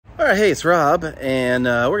right, hey, it's Rob, and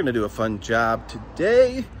we're going to do a fun job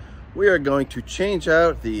today. We are going to change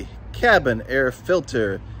out the cabin air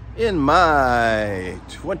filter in my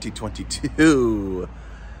 2022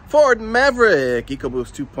 Ford Maverick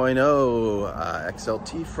Ecoboost 2.0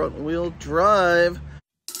 XLT front wheel drive.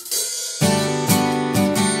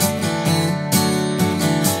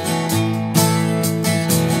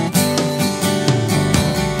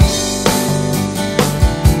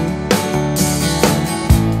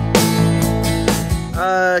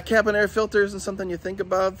 Cabin air filter isn't something you think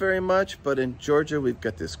about very much, but in Georgia we've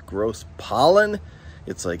got this gross pollen.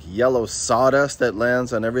 It's like yellow sawdust that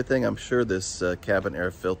lands on everything. I'm sure this cabin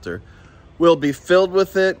air filter will be filled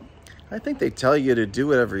with it. I think they tell you to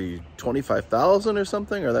do it every 25,000 or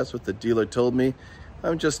something, or that's what the dealer told me.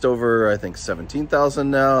 I'm just over, I think,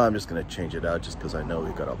 17,000 now. I'm just going to change it out just because I know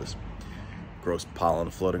we've got all this gross pollen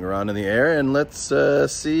floating around in the air. And let's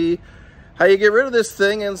see how you get rid of this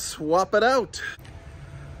thing and swap it out.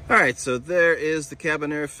 All right, so there is the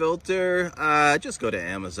cabin air filter. Just go to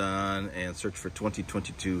Amazon and search for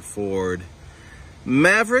 2022 Ford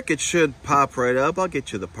Maverick. It should pop right up. I'll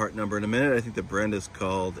get you the part number in a minute. I think the brand is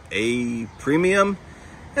called A Premium.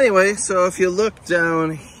 Anyway, so if you look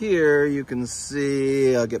down here, you can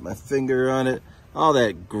see, I'll get my finger on it, all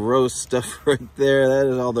that gross stuff right there. That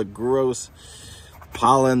is all the gross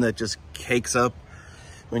pollen that just cakes up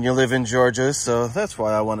when you live in Georgia. So that's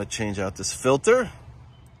why I want to change out this filter.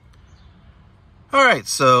 All right,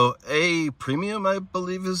 so A Premium, I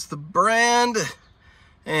believe, is the brand.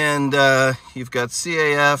 And you've got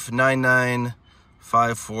CAF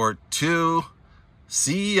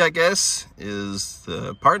 99542C, I guess, is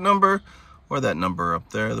the part number. Or that number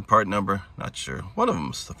up there, the part number. Not sure. One of them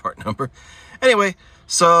is the part number. Anyway,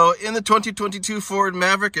 so in the 2022 Ford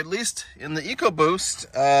Maverick, at least in the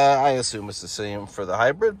EcoBoost, I assume it's the same for the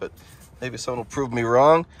hybrid, but maybe someone will prove me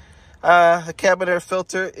wrong. The cabin air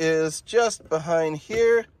filter is just behind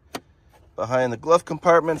here, behind the glove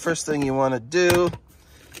compartment. First thing you want to do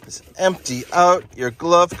is empty out your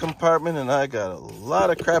glove compartment, and I got a lot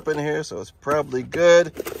of crap in here, so it's probably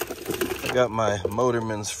good. I got my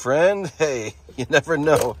motorman's friend. Hey, you never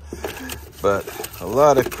know, but a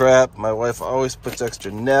lot of crap. My wife always puts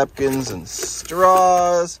extra napkins and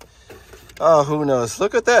straws. Oh, who knows?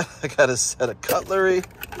 Look at that. I got a set of cutlery,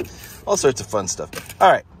 all sorts of fun stuff.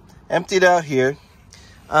 All right. Emptied out here.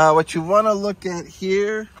 What you want to look at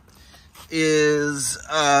here is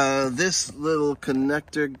this little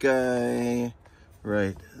connector guy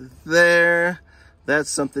right there. That's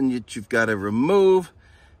something that you've got to remove,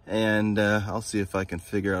 and I'll see if I can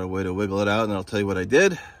figure out a way to wiggle it out, and I'll tell you what I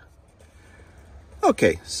did.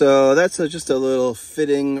 Okay, so that's just a little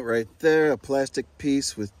fitting right there, a plastic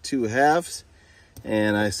piece with two halves,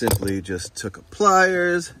 and I simply just took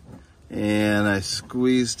pliers and I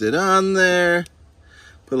squeezed it on there,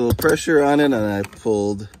 put a little pressure on it, and I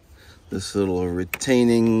pulled this little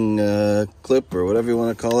retaining clip, or whatever you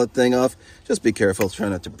want to call it, thing off. Just be careful, try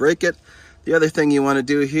not to break it. The other thing you want to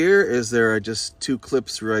do here is there are just two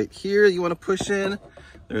clips right here you want to push in.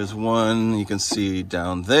 There's one you can see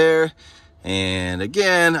down there. And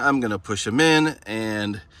again, I'm going to push them in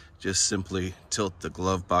and just simply tilt the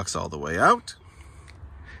glove box all the way out.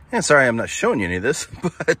 And sorry, I'm not showing you any of this,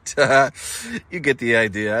 but you get the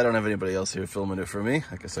idea. I don't have anybody else here filming it for me.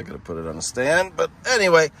 I guess I gotta put it on a stand. But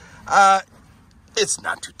anyway, it's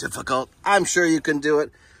not too difficult. I'm sure you can do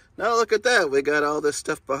it. Now look at that. We got all this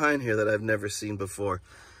stuff behind here that I've never seen before.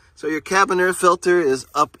 So your cabin air filter is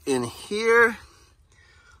up in here.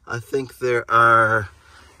 I think there are,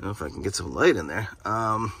 I don't know if I can get some light in there.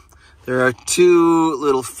 There are two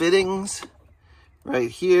little fittings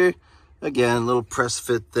right here. Again, little press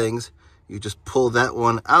fit things. You just pull that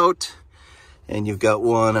one out, and you've got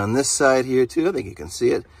one on this side here too. I think you can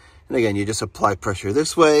see it. And again, you just apply pressure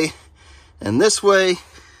this way, and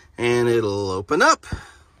it'll open up.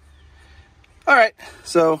 All right,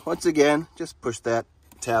 so once again, just push that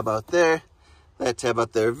tab out there, that tab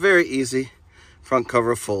out there, very easy. Front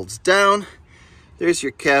cover folds down. There's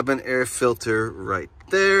your cabin air filter right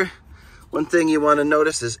there. One thing you want to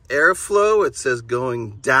notice is airflow. It says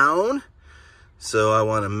going down. So I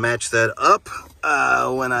want to match that up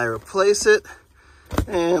when I replace it.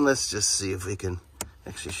 And let's just see if we can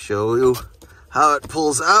actually show you how it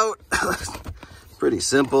pulls out. Pretty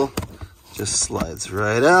simple. Just slides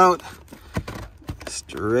right out,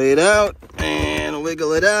 straight out, and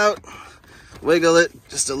wiggle it out. Wiggle it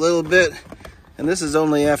just a little bit. And this is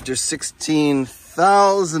only after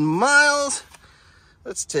 16,000 miles.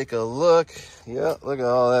 Let's take a look. Yeah, look at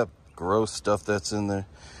all that gross stuff that's in there.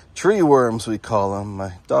 Tree worms, we call them.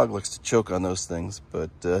 My dog likes to choke on those things, but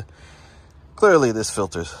Clearly this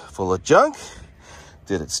filter's full of junk,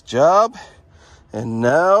 did its job, and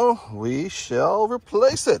now we shall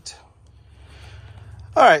replace it.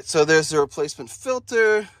 All right, so there's the replacement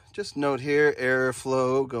filter. Just note here,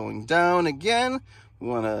 airflow going down again. We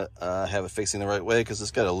want to have it facing the right way because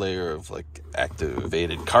it's got a layer of like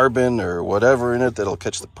activated carbon or whatever in it that'll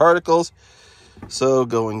catch the particles. So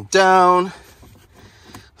going down,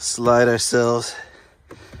 slide ourselves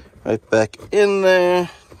right back in there.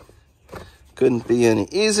 Couldn't be any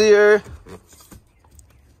easier.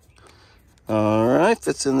 All right,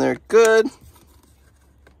 fits in there good.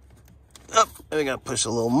 Up, we gotta push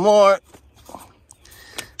a little more.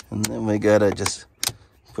 And then we gotta just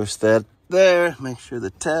push that there. Make sure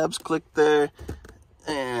the tabs click there.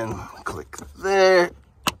 And click there.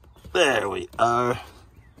 There we are.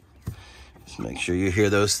 Just make sure you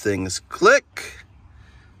hear those things click.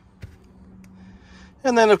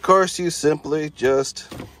 And then of course you simply just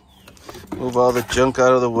move all the junk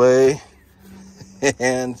out of the way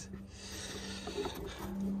and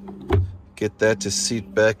get that to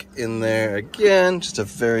seat back in there again. Just a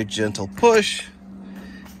very gentle push.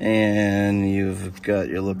 And you've got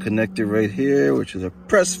your little connector right here, which is a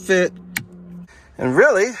press fit. And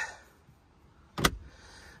really,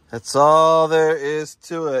 that's all there is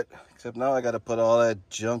to it. Except now I got to put all that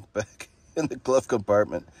junk back in the glove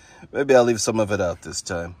compartment. Maybe I'll leave some of it out this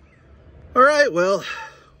time. All right, well,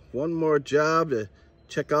 one more job to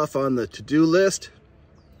check off on the to-do list.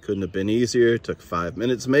 Couldn't have been easier. Took 5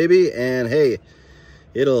 minutes maybe. And hey,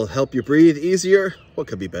 it'll help you breathe easier. What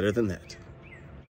could be better than that?